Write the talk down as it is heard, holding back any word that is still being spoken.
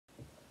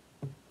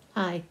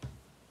Hi,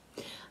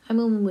 I'm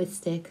a woman with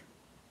stick,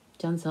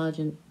 Jan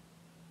Sargeant.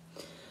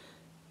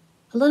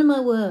 A lot of my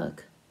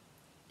work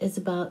is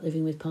about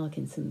living with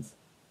Parkinson's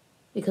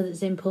because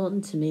it's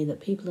important to me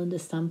that people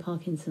understand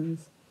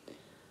Parkinson's.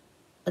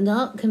 And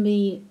art can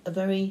be a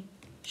very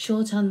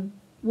shorthand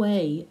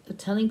way of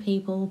telling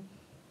people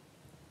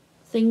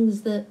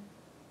things that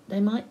they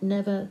might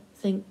never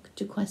think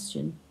to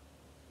question,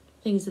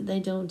 things that they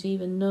don't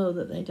even know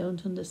that they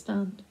don't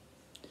understand.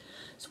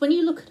 So when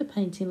you look at a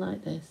painting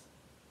like this,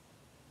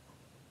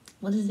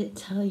 what does it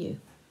tell you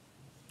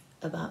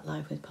about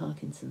life with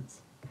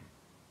Parkinson's?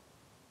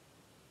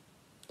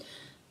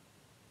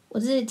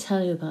 What does it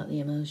tell you about the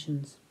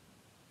emotions?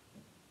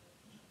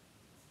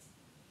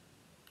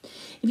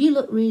 If you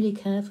look really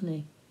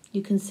carefully,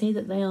 you can see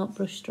that they aren't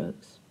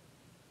brushstrokes.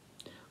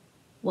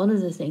 One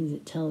of the things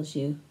it tells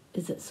you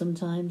is that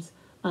sometimes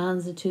my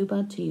hands are too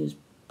bad to use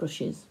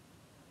brushes.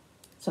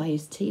 So I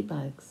use tea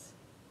bags,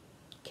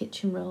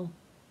 kitchen roll,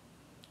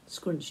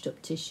 scrunched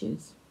up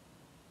tissues.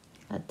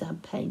 I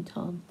dab paint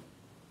on.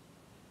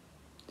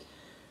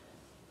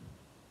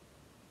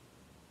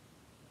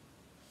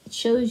 It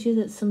shows you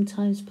that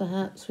sometimes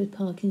perhaps with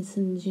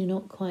Parkinson's you're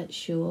not quite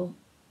sure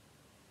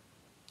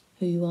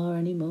who you are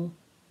anymore.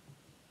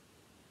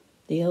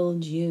 The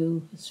old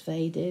you has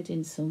faded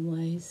in some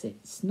ways.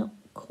 It's not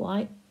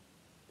quite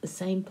the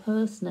same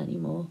person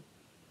anymore.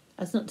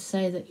 That's not to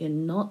say that you're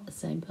not the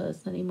same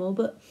person anymore,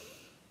 but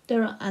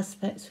there are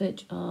aspects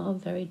which are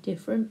very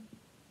different.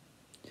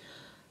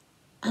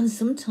 And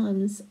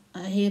sometimes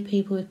I hear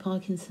people with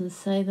Parkinson's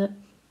say that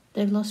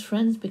they've lost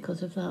friends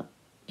because of that,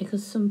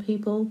 because some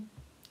people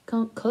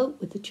can't cope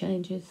with the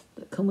changes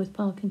that come with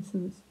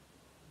Parkinson's.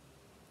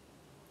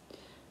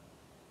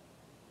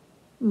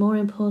 More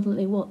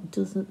importantly, what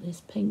doesn't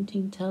this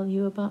painting tell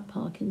you about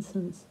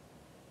Parkinson's?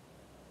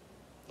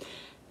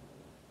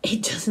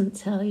 It doesn't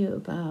tell you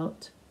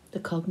about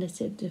the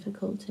cognitive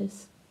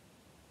difficulties,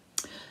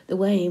 the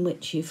way in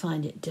which you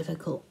find it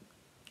difficult,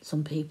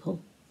 some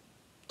people,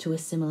 to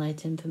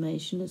assimilate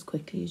information as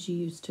quickly as you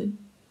used to.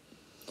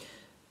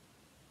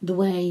 The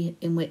way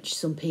in which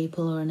some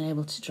people are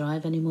unable to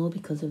drive anymore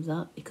because of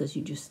that, because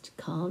you just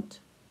can't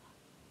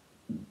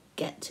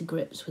get to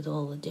grips with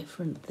all the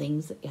different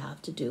things that you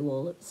have to do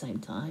all at the same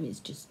time. It's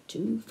just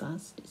too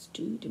fast, it's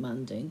too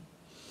demanding.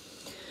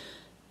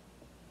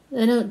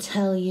 They don't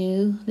tell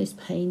you, this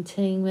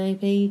painting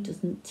maybe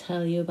doesn't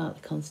tell you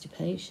about the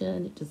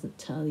constipation, it doesn't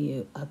tell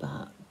you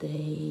about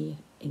the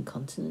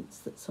incontinence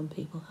that some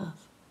people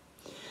have.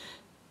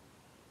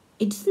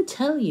 It doesn't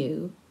tell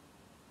you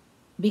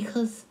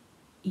because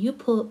you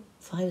put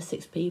 5 or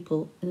 6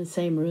 people in the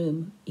same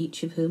room,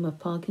 each of whom have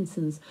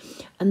Parkinson's,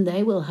 and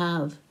they will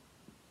have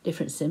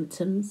different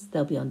symptoms.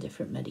 They'll be on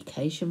different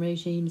medication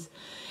regimes.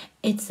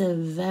 It's a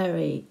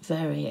very,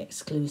 very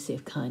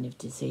exclusive kind of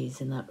disease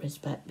in that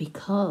respect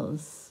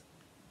because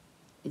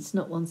it's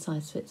not one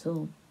size fits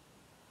all.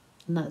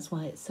 And that's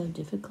why it's so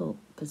difficult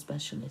for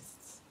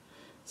specialists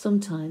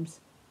sometimes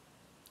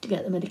to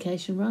get the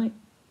medication right.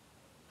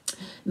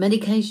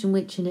 Medication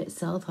which in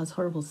itself has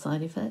horrible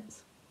side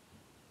effects.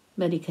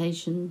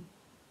 Medication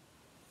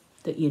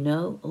that you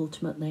know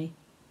ultimately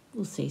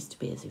will cease to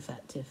be as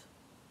effective.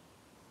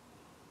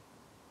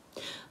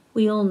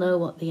 We all know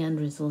what the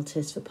end result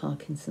is for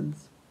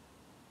Parkinson's.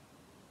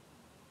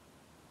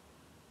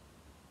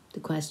 The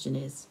question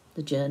is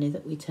the journey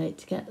that we take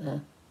to get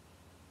there.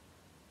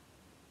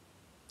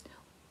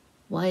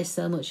 Why is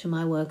so much of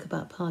my work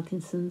about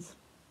Parkinson's?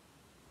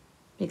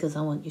 Because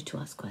I want you to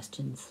ask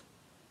questions.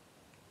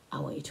 I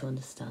want you to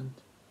understand.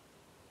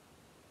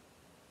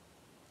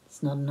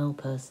 It's not an old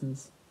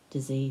person's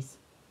disease.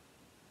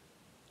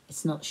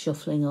 It's not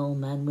shuffling old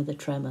men with a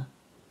tremor.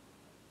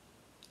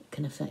 It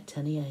can affect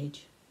any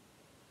age.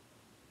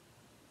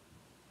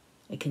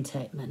 It can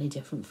take many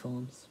different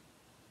forms.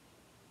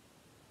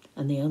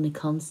 And the only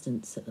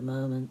constants at the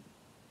moment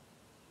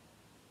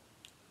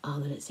are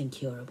that it's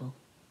incurable,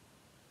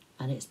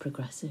 and it's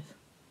progressive,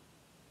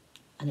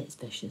 and it's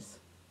vicious,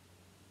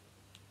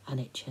 and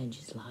it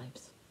changes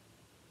lives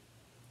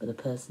for the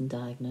person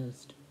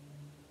diagnosed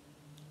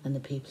and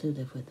the people who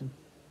live with them.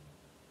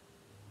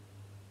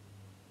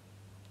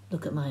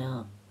 Look at my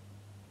art.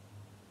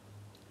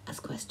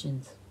 Ask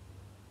questions.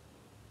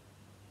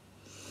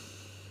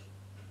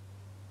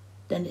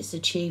 Then it's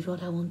achieved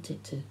what I want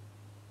it to.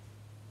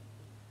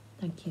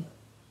 Thank you.